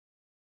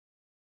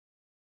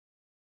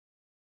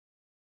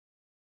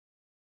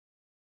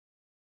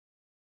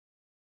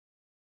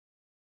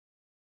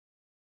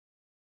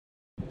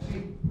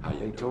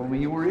They told me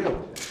you were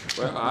ill.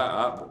 Well,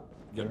 I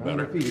get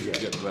better.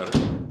 Get better.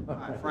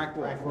 Frank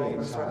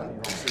Wolf.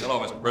 Hello,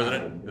 Mr.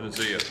 President. Good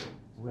to see you.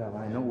 Well,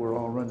 I know we're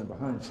all running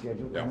behind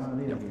schedule. Come on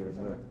in here,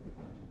 but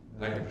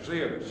Thank you for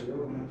seeing us.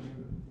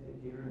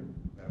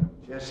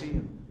 Jesse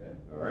and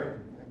All right.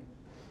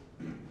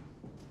 I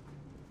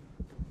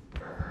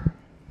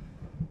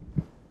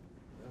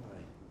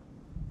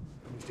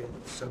understand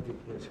the subject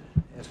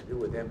has to do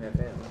with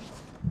MFN.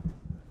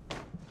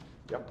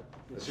 Yep.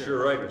 That's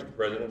sure right, Mr.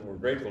 President. We're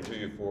grateful to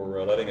you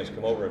for letting us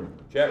come over and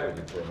chat with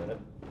you for a minute.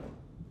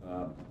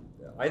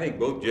 I think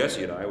both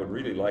Jesse and I would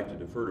really like to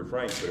defer to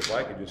Frank, but if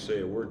I could just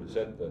say a word to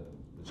set the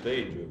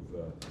stage of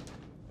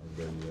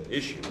the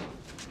issue.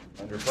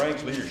 Under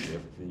Frank's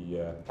leadership,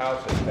 the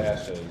House has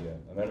passed an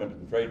amendment to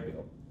the trade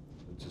bill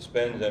that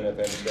suspends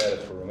MFN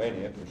status for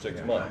Romania for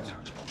 6 months.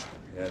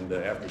 And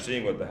after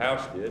seeing what the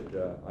House did,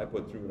 I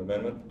put through an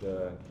amendment in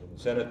the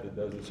Senate that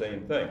does the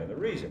same thing. And the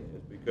reason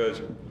is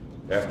because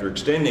after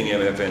extending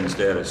MFN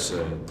status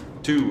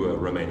to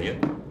Romania,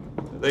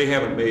 they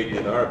haven't made,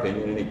 in our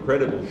opinion, any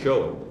credible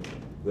showing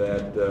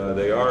that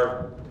they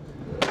are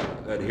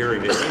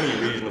adhering to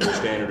any reasonable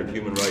standard of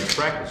human rights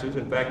practices.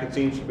 In fact, it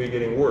seems to be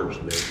getting worse.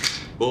 They're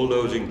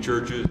bulldozing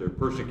churches, they're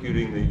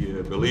persecuting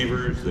the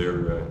believers,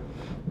 they're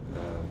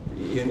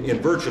in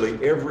virtually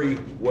every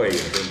way, in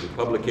terms of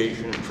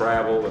publication and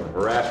travel and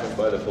harassment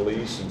by the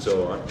police and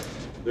so on.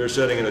 They're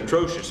setting an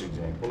atrocious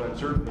example and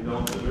certainly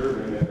don't deserve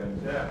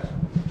MFN status.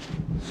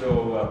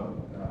 So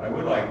I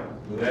would like,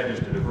 with that,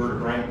 just to defer to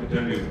Frank to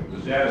tell you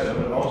the status of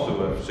it, and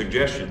also a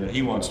suggestion that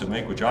he wants to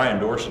make, which I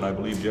endorse, and I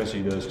believe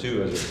Jesse does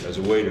too, as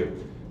a way to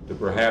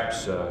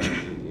perhaps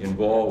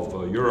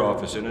involve your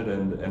office in it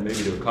and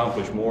maybe to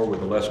accomplish more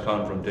with a less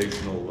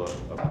confrontational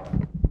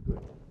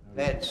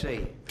Glad to see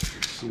you.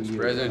 Mr.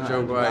 President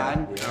Joe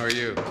Biden, how are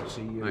you?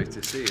 See you. Nice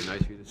to see you.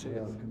 Nice for you to see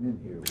Well, you. come in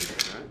here. We're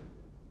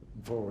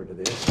looking forward to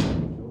this. Joe,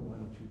 why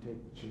don't you take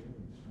the chair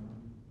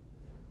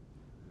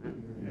and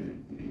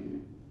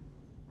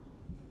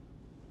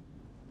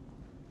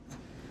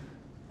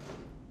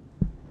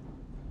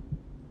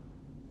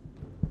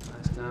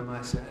Last time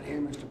I sat here,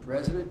 Mr.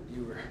 President,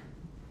 you were,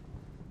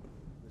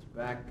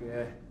 back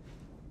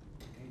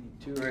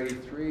 82 or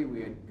 83,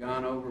 we had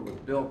gone over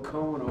with Bill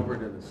Cohen over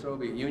to the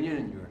Soviet Union,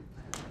 and you were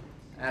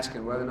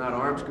asking whether or not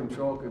arms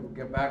control could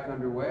get back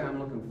underway. I'm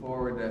looking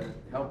forward to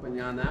helping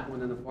you on that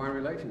one in the Foreign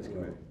Relations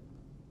Committee.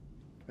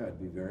 I'd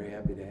be very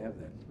happy to have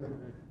that.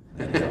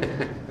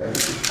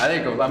 I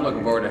think I'm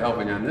looking forward to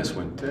helping you on this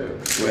one, too.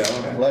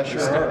 Well, bless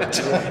your heart.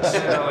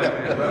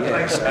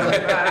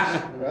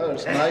 Well,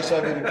 it's nice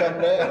of you to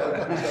come down. I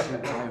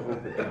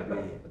hope it can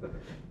be,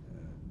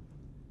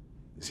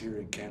 this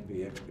hearing can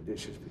be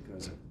expeditious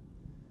because of,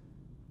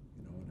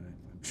 you know, and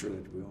I'm sure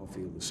that we all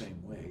feel the same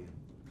way.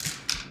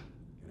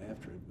 Get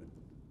after it, but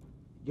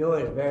Joe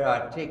is very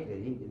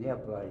articulate. He can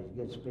help a lot. He's a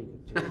good speaker,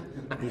 too.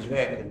 He's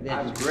very convincing.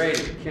 I'm great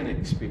at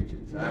Kinnick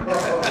speeches.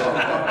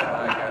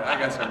 I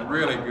got some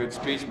really good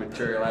speech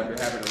material I'd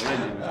be happy to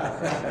lend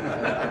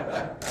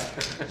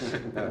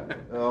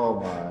you. Oh,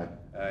 my.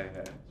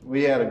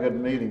 We had a good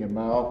meeting in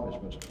my office,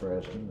 Mr.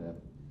 President, and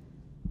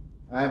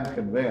I'm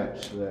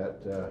convinced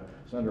that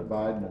Senator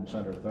Biden and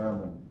Senator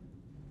Thurmond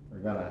are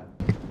going to...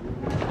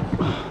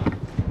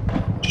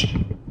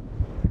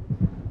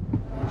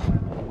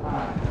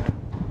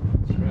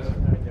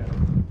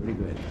 pretty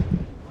good.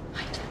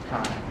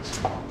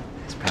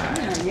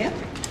 Yeah.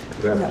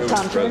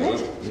 Tom Turner.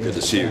 Good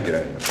to see you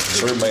again.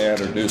 Sir, may I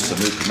introduce the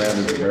new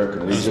commander of the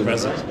American Legion,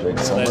 Jake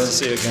Nice to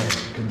see you again.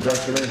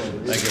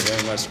 Congratulations. Thank you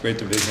very much. Great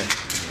to be here.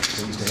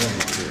 Pleased to have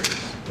you here.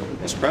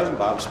 Mr. President,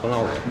 Bob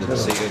Spinella. Good to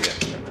see you again.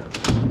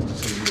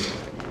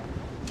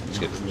 It's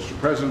good. Mr.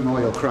 President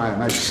Noel Crime,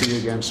 nice to see you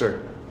again,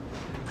 sir.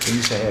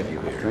 Pleased to have you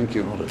here. Thank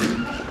you.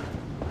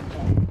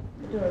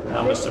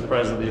 Now, Mr.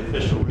 President, the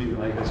official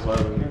reading, I guess,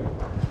 while we're here.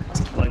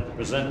 I'd like to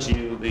present to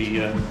you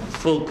the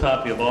full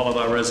copy of all of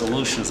our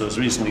resolutions that was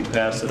recently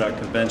passed at our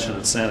convention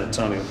in San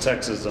Antonio,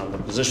 Texas, on the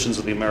positions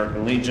of the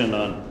American Legion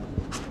on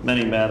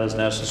many matters,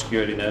 national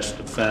security,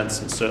 national defense,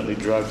 and certainly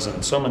drugs,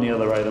 and so many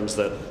other items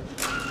that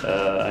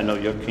I know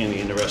you're keenly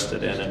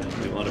interested in, and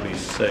we want to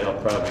say how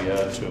proud we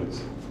are to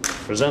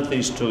present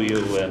these to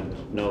you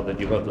and know that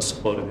you have the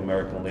support of the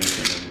American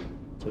Legion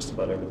in just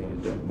about everything you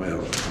do.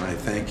 Well, I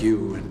thank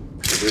you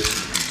for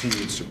this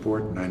continued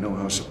support, and I know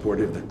how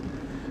supportive that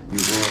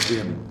you've all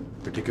been,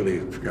 particularly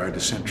with regard to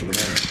Central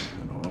America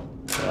and all.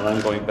 Well,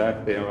 I'm going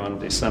back there on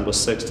December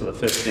 6th to the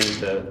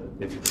 15th.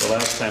 If the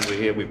last time we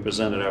were here, we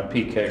presented our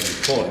PK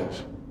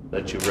report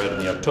that you read in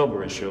the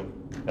October issue.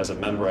 As a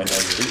member, I know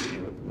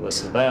you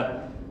listened to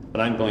that. But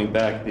I'm going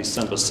back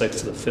December 6th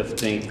to the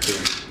 15th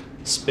to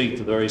speak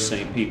to the very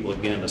same people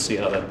again to see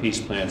how that peace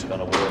plan is going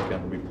to work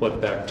and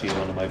report back to you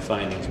on my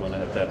findings when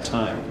at that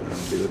time.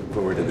 I'll be looking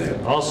forward to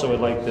that. Also, I'd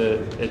like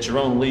to, at your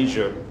own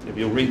leisure, if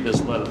you'll read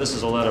this letter. This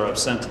is a letter I've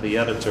sent to the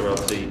editor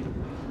of the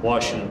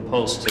Washington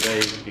Post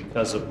today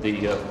because of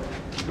the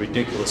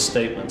ridiculous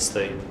statements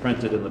they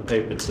printed in the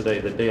paper today,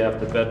 the day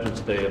after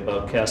Veterans Day,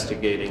 about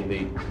castigating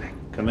the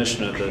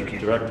Commissioner, the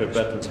Director of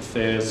Veterans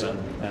Affairs, and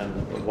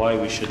why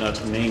we should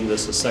not name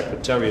this a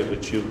Secretariat,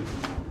 which you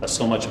are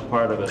so much a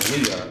part of as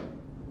we are.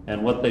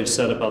 And what they've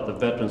said about the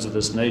veterans of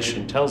this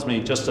nation tells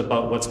me just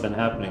about what's been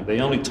happening. They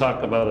only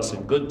talk about us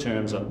in good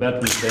terms on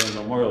Veterans Day and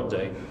Memorial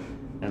Day,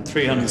 and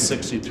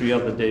 363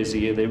 other days a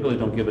year. They really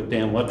don't give a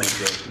damn what we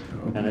do.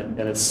 And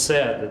it's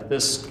sad that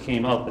this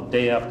came out the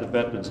day after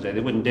Veterans Day.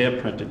 They wouldn't dare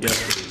print it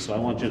yesterday. So I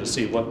want you to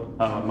see what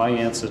my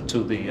answer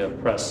to the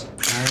press.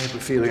 I have a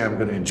feeling I'm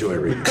going to enjoy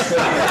reading.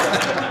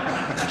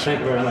 Thank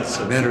you very much,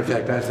 sir. Matter of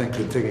fact, I've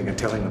been thinking of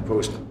telling the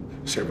Post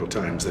several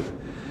times that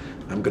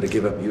I'm going to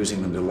give up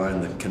using them to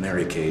line the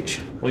canary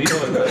cage. Well, you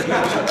have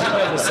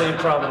the same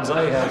problems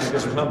I have,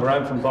 because remember,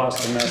 I'm from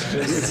Boston,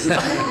 Massachusetts.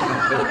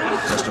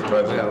 Mr.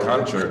 President,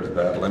 contrary to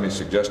that, let me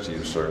suggest to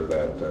you, sir,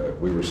 that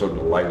we were so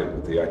delighted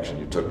with the action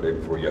you took day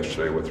before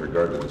yesterday with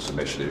regard to this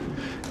initiative,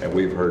 and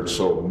we've heard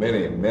so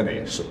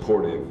many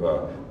supportive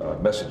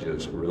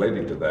messages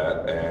relating to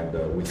that, and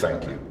we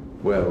thank you.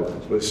 Well,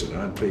 listen,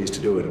 I'm pleased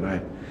to do it, and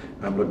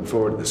I'm looking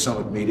forward to the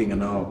summit meeting,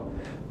 and I'll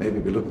maybe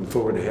be looking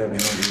forward to having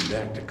you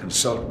back to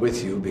consult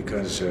with you,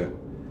 because I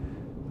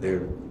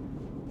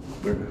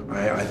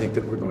think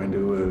that we're going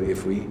to,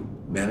 if we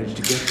manage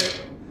to get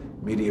that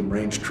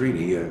medium-range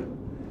treaty,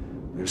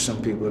 there's some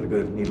people that are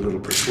going to need a little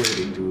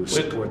persuading to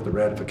support the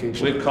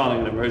ratification. We're calling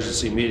an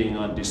emergency meeting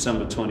on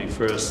December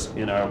 21st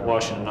in our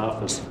Washington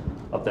office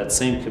of that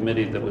same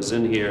committee that was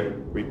in here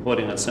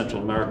reporting on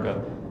Central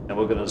America, and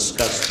we're going to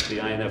discuss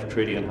the INF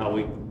treaty and how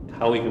we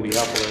can be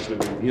helpful as we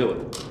review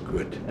it.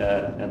 Good.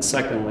 And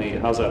secondly,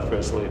 how's our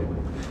First Lady?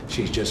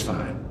 She's just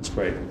fine. That's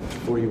great.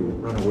 Before you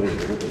run away,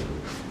 the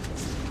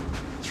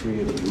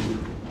three of you.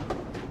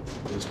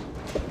 Just...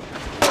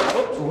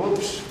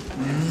 Whoops.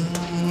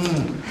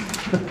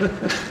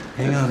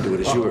 Hang on to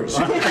it, it's yours.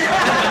 That's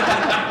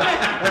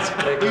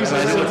great.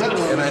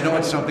 And I know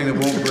it's something that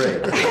won't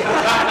break.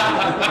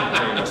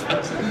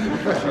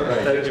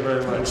 Thank you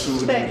very much.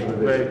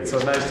 Great. So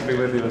nice to be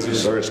with you.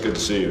 Sir, it's good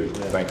to see you.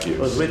 Thank you. I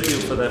was with you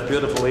for that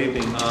beautiful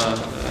evening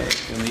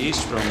in the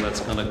East Room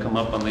that's going to come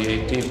up on the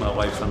 18th, my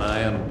wife and I,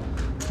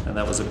 and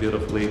that was a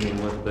beautiful evening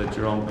with the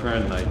Jerome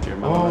Kern night. Do you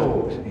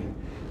remember that?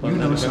 You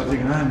know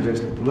something, I'm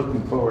just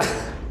looking forward.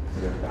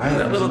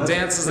 That little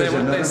dances there,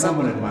 weren't they? There's another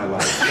moment in my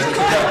life.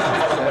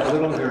 That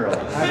little girl. I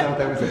thought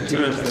that was the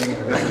cutest thing.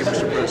 Thank you,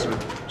 Mr.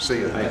 President. See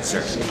you. Thanks,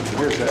 sir.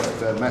 Here's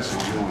that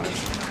message you wanted.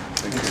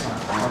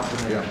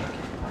 Thank you. Yeah.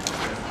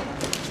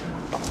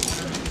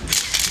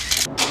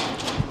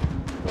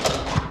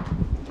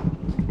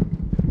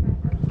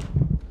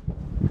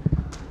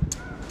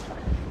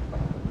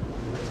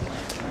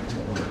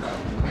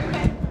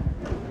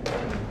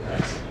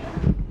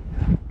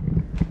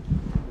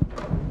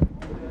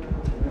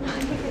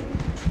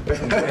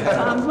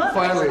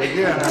 Finally,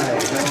 again.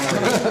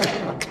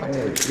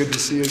 Hey, good to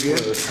see you again.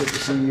 It's good to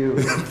see you.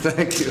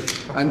 Thank you.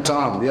 I'm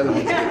Tom, the other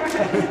one.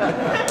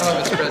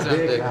 Hello, Mr.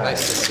 President Dick.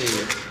 Nice to see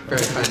you.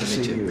 Very kind to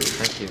meet you.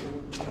 Thank you.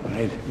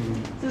 Right.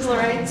 This is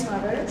Lorraine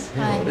Smothers.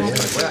 Hi,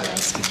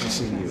 nice Good to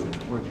see you.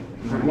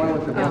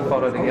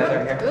 Photo together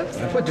here.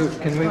 What do?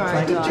 Can we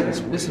find it?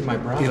 This is my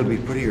brother. It'll be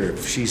prettier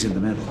if she's in the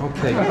middle.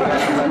 Okay.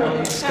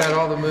 He's got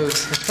all the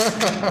moves.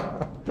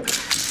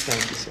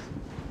 Thank you, sir.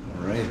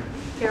 All right.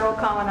 Carol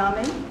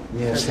Kawanami.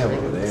 Yes,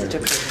 hello there.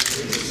 Good to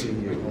see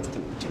you.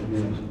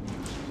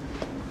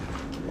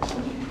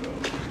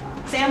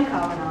 Sam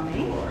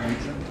Kawanami.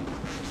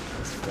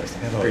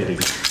 Hello.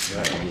 Greetings.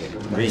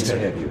 Nice to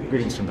have you.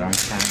 Greetings from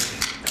Orange County.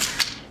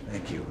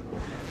 Thank you.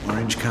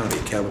 Orange County,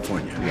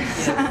 California.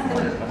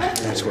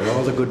 That's where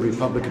all the good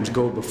Republicans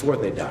go before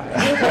they die.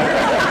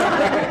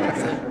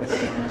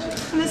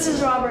 This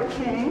is Robert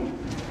King.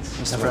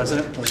 Mr.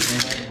 President,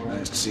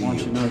 Nice to see I want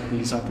you you. to know that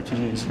these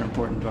opportunities are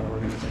important to our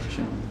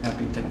organization.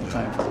 Happy to take the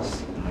time for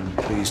this. I'm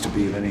pleased to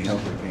be of any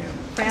help I can.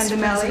 Fran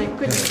DeMelli.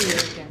 Good to see you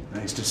again.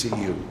 Nice to see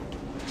you.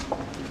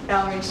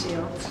 Valerie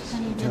Shields. How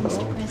do you do,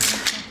 Mr. President?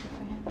 Thank you for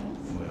having us.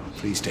 Well,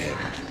 pleased to have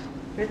you.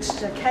 Rich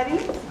Jacketti.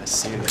 I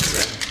see you.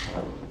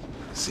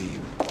 See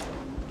you.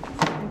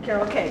 And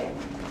Carol Kagan.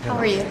 How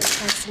are you?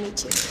 Nice to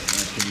meet you.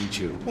 Nice to meet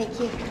you. Thank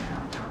you.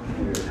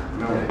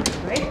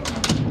 Right?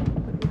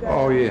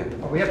 Oh, yeah.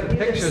 We have the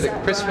picture of the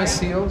Christmas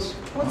seals.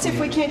 Let's see if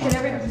we can't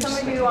get some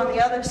of you on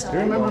the other side. Do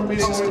you remember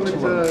meeting with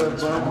Bob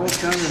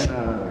Holtown and,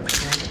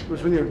 it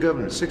was when you were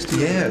governor, 16?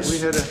 Yes. We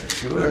had a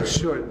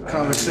short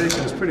conversation.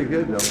 It was pretty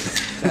good, though.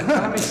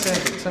 Tommy said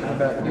something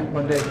about you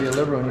one day be a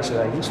liberal, and you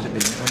said, I used to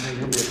be. One day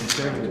you'll be a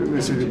conservative.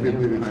 This is a bit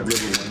maybe my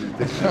little one.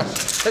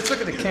 Let's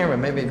look at the camera,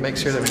 maybe make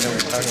sure that we know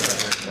what we're talking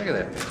about. Look at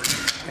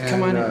that.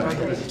 Come on in. Do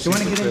you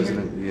want to get in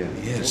here?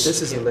 Yeah. Yes.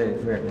 This is very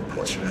important.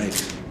 That's right.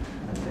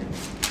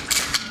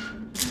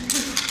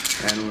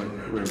 And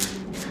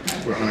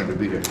we're honored to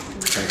be here.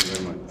 Thank you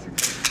very much.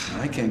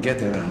 I can't get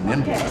that on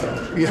an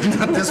envelope. Yeah,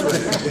 not this way.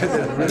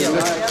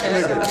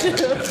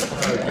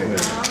 Okay.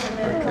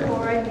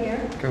 Right here.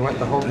 We want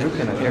the whole Duke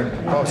in it here.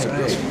 Oh, so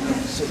good.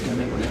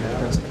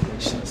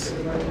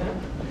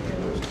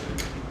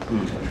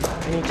 need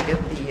to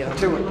get the,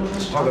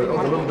 Oh,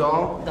 the little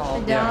doll? doll.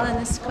 The doll in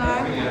the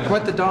scarf?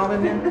 Put the doll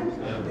in there?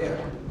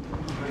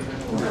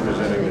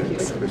 Representing the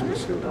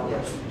Christmas suit.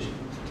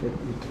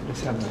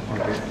 Just have that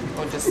one.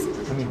 Oh, just,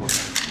 Let me hold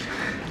it.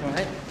 all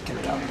right. Get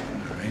it out.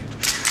 All right.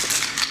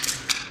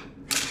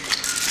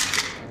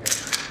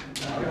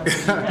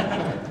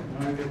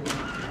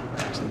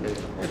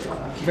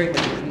 Very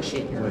much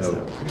appreciate your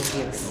Well,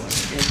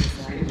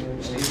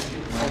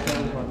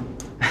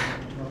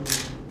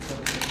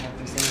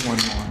 One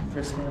more.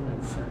 First family.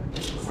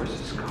 Where's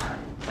this car?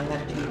 I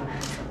have two.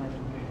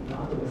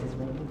 This is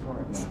waiting for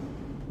us.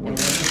 And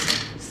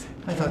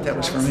I thought that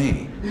was for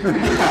me.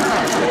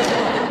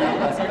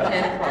 that's our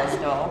Santa Claus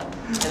doll,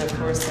 and of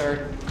course our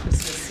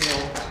Christmas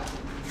seal.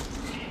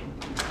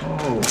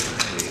 Oh,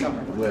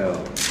 well.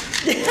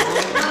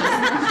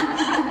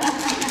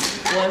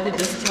 Wanted to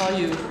just tell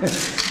you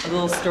a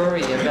little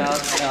story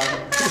about.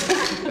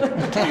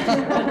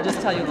 Wanted to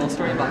just tell you a little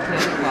story about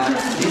Santa Claus.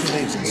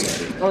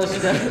 Oh, she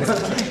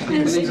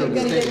does. You're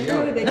gonna get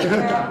through with it,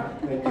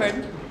 Carol.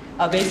 Pardon?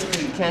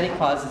 Basically, Santa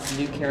Claus is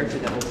the new character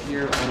that will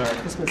appear on our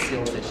Christmas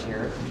seal this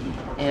year.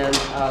 And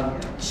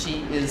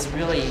she is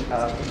really,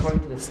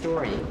 according to the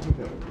story,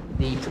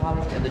 the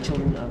product of the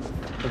children of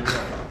the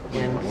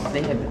world.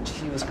 And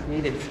she was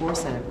created for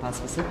Santa Claus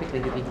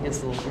specifically to be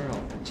his little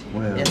girl.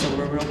 Well. And so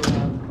we're real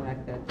proud of the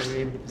fact that we were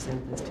able to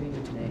present this to you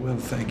today. Well,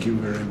 thank you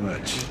very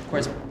much. Of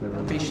course,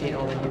 appreciate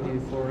all that you do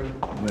for.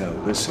 Well,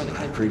 listen,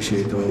 I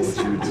appreciate all that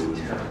you do.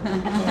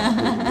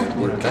 That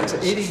work. That's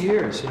 80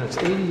 years, it's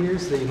 80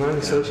 years the Lung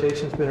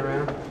Association's been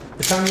around.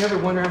 Tom, you ever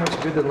wonder how much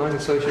good the Lung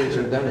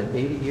Association has done in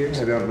 80 years?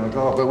 I don't know at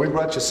all, but we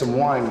brought you some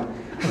wine.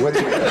 I don't know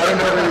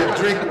whether you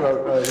drink,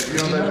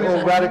 that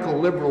old radical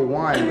liberal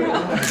wine.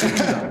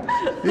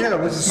 But, yeah,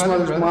 this is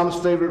Smothers' mom's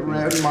favorite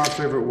red, mom's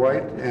favorite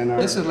white. And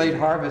This is late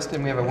harvest,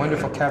 and we have a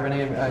wonderful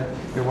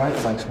Cabernet. Your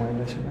wife likes wine,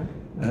 doesn't she,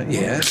 right?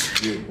 Yes.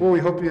 Well, we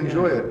hope you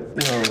enjoy it.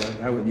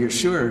 You're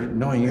sure,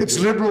 knowing you. It's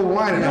liberal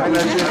wine. And I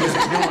let you No,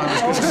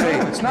 I was going to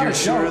say, It's not you're a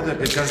sure joke.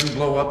 that it doesn't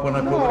blow up when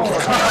I pull it?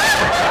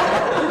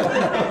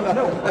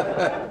 No.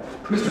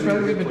 Mr.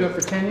 President, we've been doing it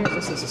for 10 years.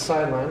 This is a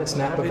sideline. It's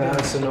Napa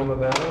Valley, Sonoma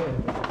Valley.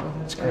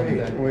 That's great.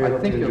 I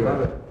think you'll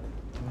love it.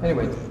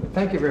 Anyway,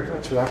 thank you very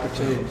much for the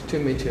opportunity to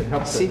me to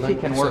help. See if you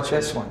can work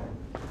this one.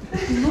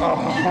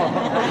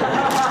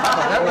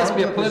 That must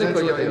be a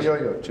political yo-yo.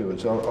 Yo-yo too,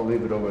 so I'll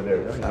leave it over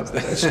there.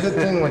 It's a good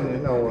thing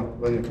when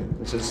when you can,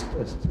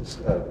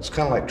 it's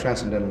kind of like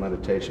transcendental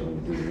meditation when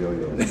you do the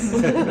yo-yo.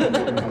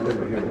 I'll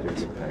leave it here with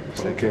you.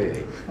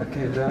 Okay.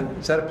 Okay,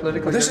 is that a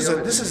political This yo-yo?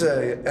 is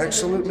a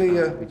absolutely.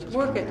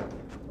 Work it.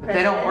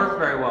 They don't work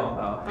very well,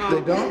 though.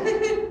 They don't.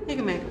 You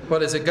can make it.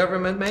 What, is it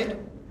government made?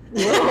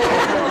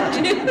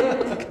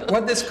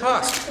 What'd this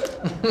cost?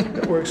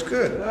 It works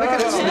good. Look at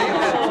this.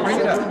 Bring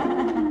it up.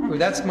 Ooh,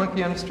 that's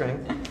Monkey on a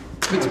String.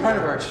 It's part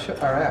of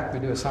our act. We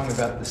do a song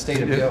about the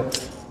state of guilt.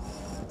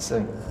 Let's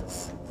sing.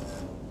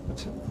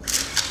 What's it?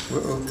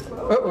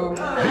 Uh-oh.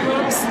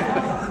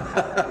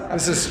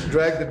 This is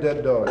Drag the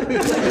Dead Dog.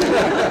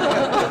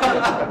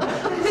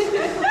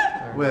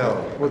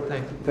 Well,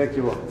 thank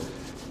you all.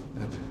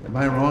 Am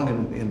I wrong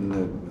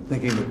in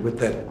thinking that with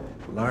that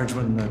large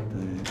one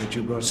that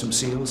you brought some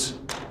seals?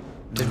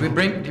 Did you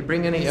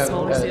bring any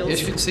Smaller seals?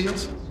 issued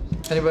seals?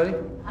 Anybody?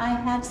 I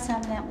have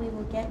some that we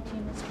will get to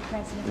you, Mr.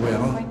 President.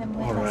 Well, Bring them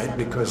with all us right, up.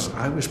 because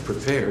I was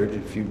prepared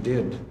if you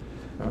did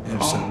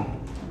have some.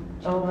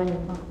 Oh,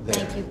 wonderful. There.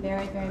 Thank you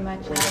very, very much.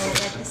 I will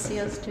get the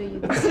seals to you.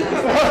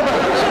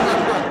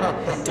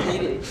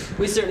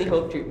 We certainly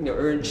hope to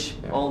urge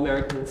all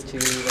Americans to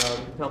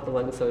help the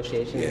Lung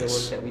Association in the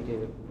Yes. work that we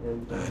do.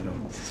 And, I know.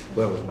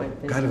 Well,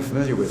 kind of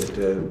familiar with it.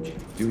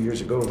 A few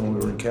years ago when we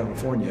were in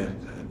California,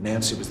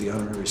 Nancy was the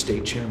honorary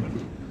state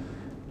chairman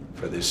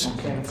for this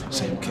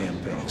same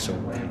campaign, so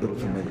I'm a little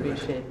familiar with it.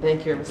 appreciate it.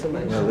 Thank you ever so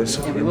much. Well,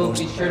 listen, and we we're will most-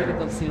 be sure to get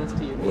those seals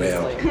to you.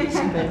 Well. Thank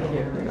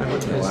you.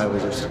 No, I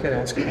was just. I gotta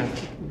ask you,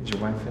 is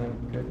your wife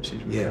feeling good? She's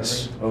recovering?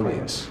 Yes. Oh,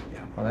 yes.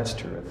 Yeah. Oh, that's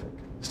terrific.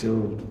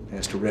 Still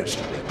has to rest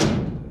a bit,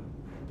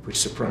 which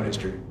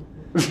surprised her.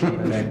 In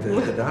fact,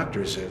 the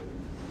doctors, a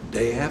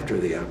day after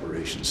the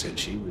operation, said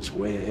she was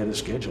way ahead of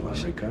schedule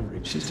on recovery.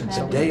 She's done The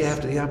so day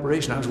after the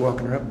operation, I was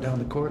walking her up and down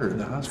the corridor in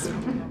the hospital.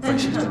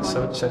 She's done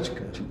such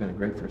good. She's been a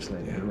great first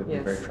lady. We're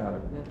Yes. very proud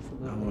of her.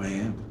 Absolutely. Oh, I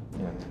am.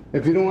 Yeah.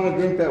 If you don't want to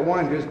drink that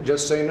wine,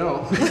 just say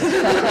no. I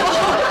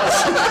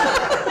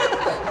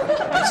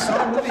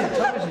saw a movie on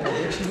television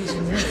where she was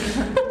in there.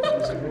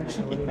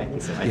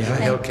 Yeah,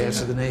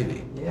 Hellcats of the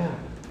Navy. Yeah.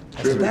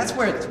 That's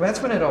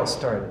when it all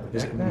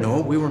started. No,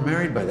 we were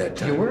married by that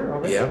time. You were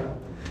already? Yeah.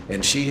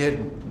 And she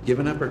had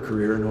given up her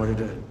career in order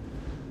to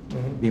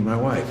be my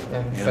wife.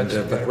 Yeah,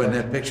 But when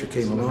that picture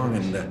came along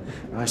and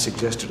I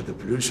suggested to the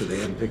producer they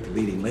hadn't picked a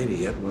leading lady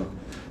yet, well,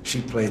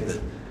 she played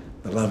the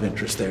love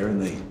interest there,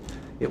 and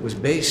it was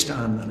based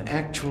on an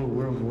actual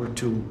World War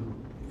II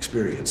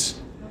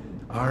experience.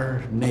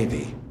 Our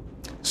Navy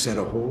sent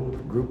a whole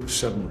group of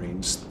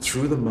submarines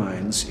through the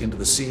mines into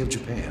the Sea of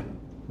Japan,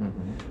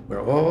 where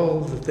all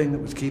the thing that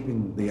was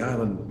keeping the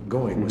island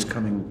going was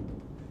coming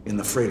in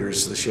the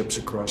freighters, the ships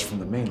across from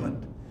the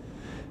mainland.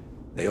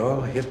 They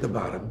all hit the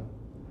bottom.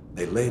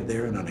 They laid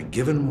there, and on a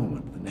given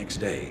moment the next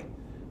day,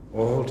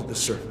 all to the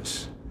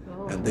surface.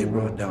 And they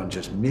brought down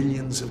just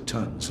millions of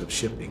tons of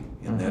shipping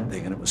in that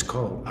thing, and it was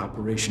called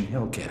Operation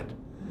Hellcat.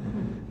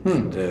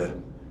 And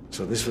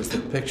so this was the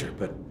picture,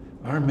 but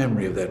our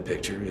memory of that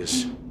picture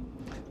is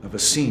of a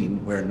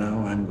scene where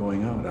now I'm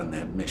going out on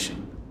that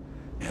mission,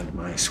 and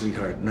my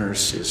sweetheart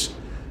nurse is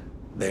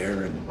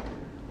there, and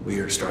we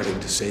are starting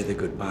to say the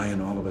goodbye,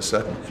 and all of a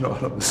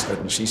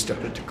sudden she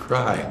started to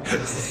cry.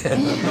 We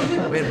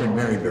hadn't been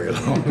married very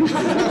long. She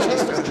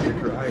started to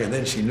cry, and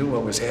then she knew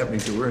what was happening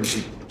to her, and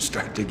she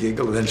started to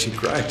giggle, and then she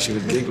cried. She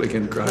was giggling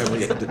and crying.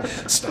 We had to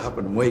stop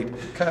and wait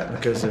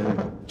because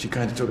she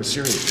kind of took us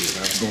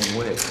seriously about going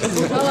away.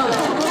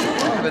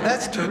 Oh, but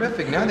that's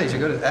terrific. Nowadays, you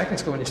go to acting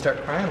school and you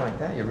start crying like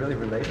that, you're really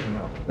relating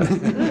well.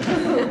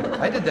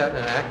 I did that in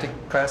an acting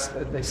class.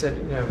 They said,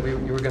 you know,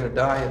 you were going to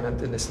die, and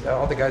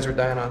all the guys were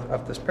dying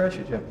off this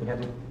parachute jump. You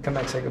had to come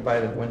back and say goodbye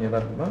to the one you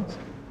loved the most.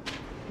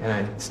 And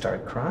I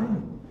started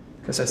crying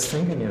because I was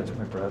thinking, you know, it's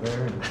my brother.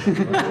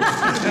 And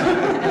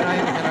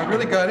I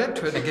really got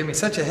into it, and it gave me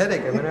such a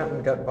headache. I went out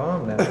and got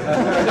bombed. And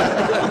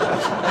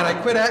I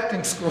quit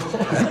acting school.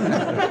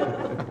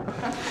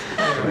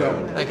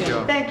 Thank you,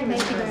 Joe. Thank you,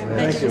 Mr.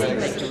 President.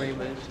 Thank you very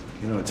much.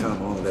 You know,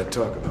 Tom, all of that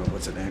talk about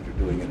what's an actor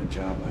doing in a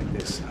job like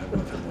this, I've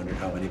often wondered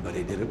how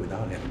anybody did it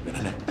without having been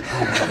an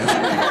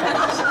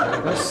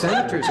actor. Those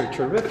senators are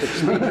terrific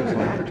speakers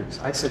and actors.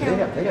 I said,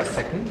 they have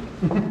technique.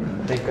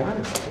 They've got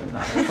it.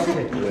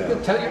 Okay,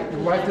 tell your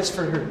wife this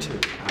for her, too.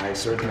 I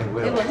certainly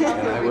will,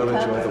 and I will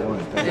enjoy the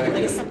one.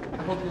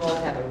 I hope you all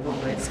have a real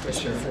nice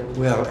Christmas.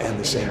 Well, and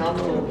the same.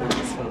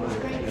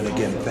 And And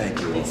again,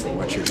 thank you all for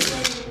what you're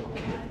doing.